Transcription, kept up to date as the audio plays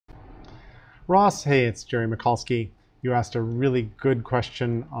Ross, hey, it's Jerry Mikulski. You asked a really good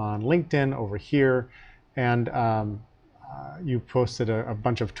question on LinkedIn over here, and you posted a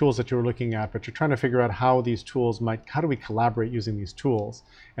bunch of tools that you were looking at, but you're trying to figure out how these tools how do we collaborate using these tools,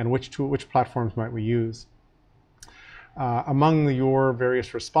 and which platforms might we use? Among your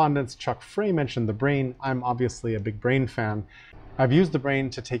various respondents, Chuck Frey mentioned the Brain. I'm obviously a big Brain fan. I've used the Brain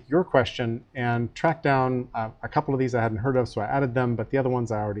to take your question and track down a couple of these I hadn't heard of, so I added them, but the other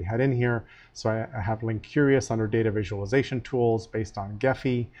ones I already had in here. So I have Link Curious under data visualization tools based on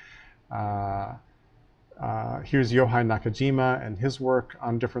Gephi. Here's Yohei Nakajima and his work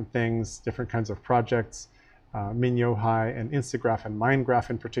on different things, different kinds of projects. Min Yohei and Instagraph and MindGraph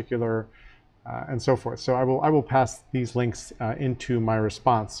in particular, and so forth. So I will pass these links into my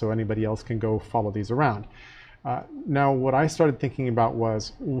response so anybody else can go follow these around. Now, what I started thinking about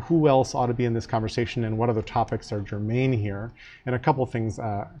was who else ought to be in this conversation and what other topics are germane here. And a couple things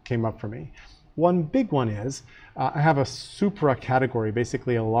came up for me. One big one is I have a supra category,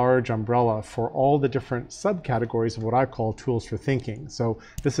 basically a large umbrella for all the different subcategories of what I call tools for thinking. So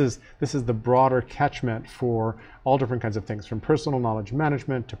this is the broader catchment for all different kinds of things, from personal knowledge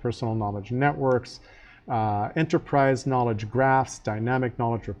management to personal knowledge networks, enterprise knowledge graphs, dynamic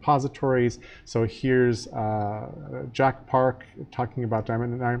knowledge repositories. So here's Jack Park talking about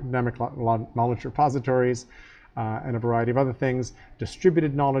dynamic knowledge repositories and a variety of other things.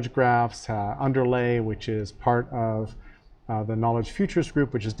 Distributed knowledge graphs, Underlay, which is part of the Knowledge Futures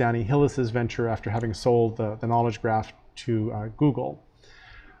Group, which is Danny Hillis's venture after having sold the knowledge graph to Google.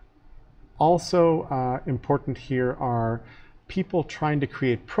 Also important here are people trying to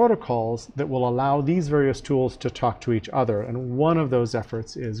create protocols that will allow these various tools to talk to each other. And one of those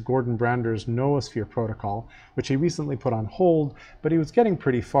efforts is Gordon Brander's Noosphere protocol, which he recently put on hold, but he was getting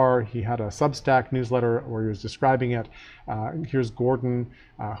pretty far. He had a Substack newsletter where he was describing it. Here's Gordon,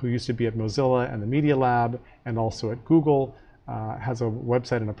 who used to be at Mozilla and the Media Lab, and also at Google, has a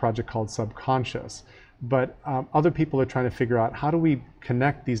website and a project called Subconscious. But other people are trying to figure out how do we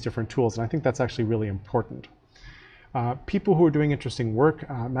connect these different tools, and I think that's actually really important. People who are doing interesting work.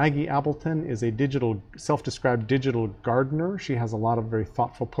 Maggie Appleton is a self-described digital gardener. She has a lot of very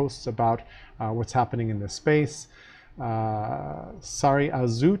thoughtful posts about what's happening in this space. Sari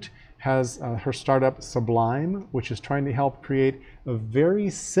Azout has her startup Sublime, which is trying to help create a very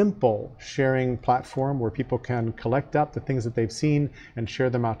simple sharing platform where people can collect up the things that they've seen and share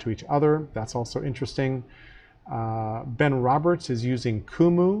them out to each other. That's also interesting. Ben Roberts is using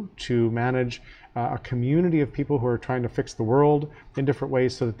Kumu to manage a community of people who are trying to fix the world in different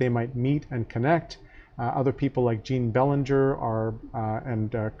ways so that they might meet and connect. Other people like Jean Bellinger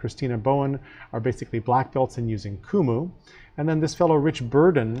and Christina Bowen are basically black belts in using Kumu. And then this fellow Rich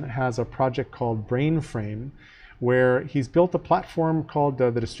Burden has a project called Brainframe, where he's built a platform called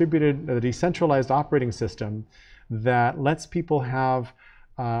the Decentralized Operating System that lets people have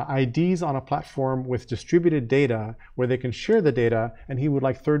IDs on a platform with distributed data where they can share the data, and he would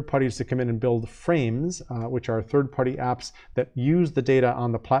like third parties to come in and build frames, which are third-party apps that use the data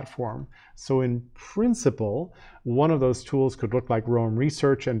on the platform. So in principle, one of those tools could look like Roam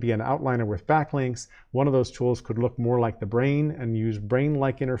Research and be an outliner with backlinks. One of those tools could look more like the Brain and use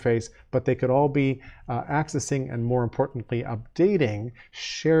Brain-like interface, but they could all be accessing and, more importantly, updating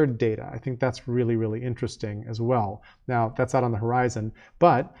shared data. I think that's really, really interesting as well. Now, that's out on the horizon,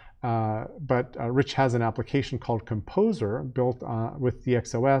 but Rich has an application called Composer built with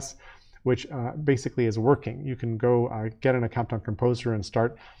DxOS, which basically is working. You can go get an account on Composer and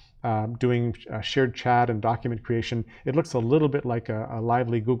start doing shared chat and document creation. It looks a little bit like a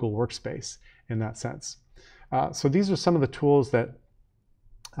lively Google Workspace in that sense. So these are some of the tools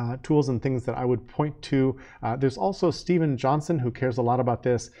and things that I would point to. There's also Stephen Johnson, who cares a lot about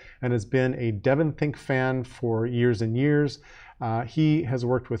this and has been a DevonThink fan for years and years. He has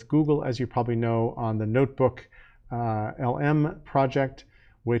worked with Google, as you probably know, on the Notebook LM project,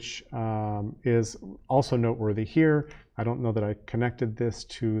 which is also noteworthy here. I don't know that I connected this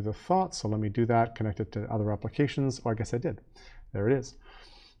to the thought, so let me do that, connect it to other applications. Oh, I guess I did. There it is.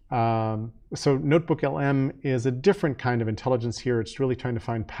 So Notebook LM is a different kind of intelligence here. It's really trying to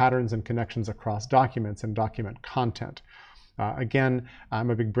find patterns and connections across documents and document content. Again, I'm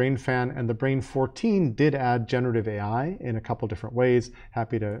a big Brain fan, and the Brain 14 did add generative AI in a couple different ways.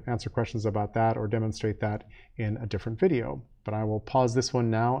 Happy to answer questions about that or demonstrate that in a different video. But I will pause this one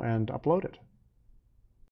now and upload it.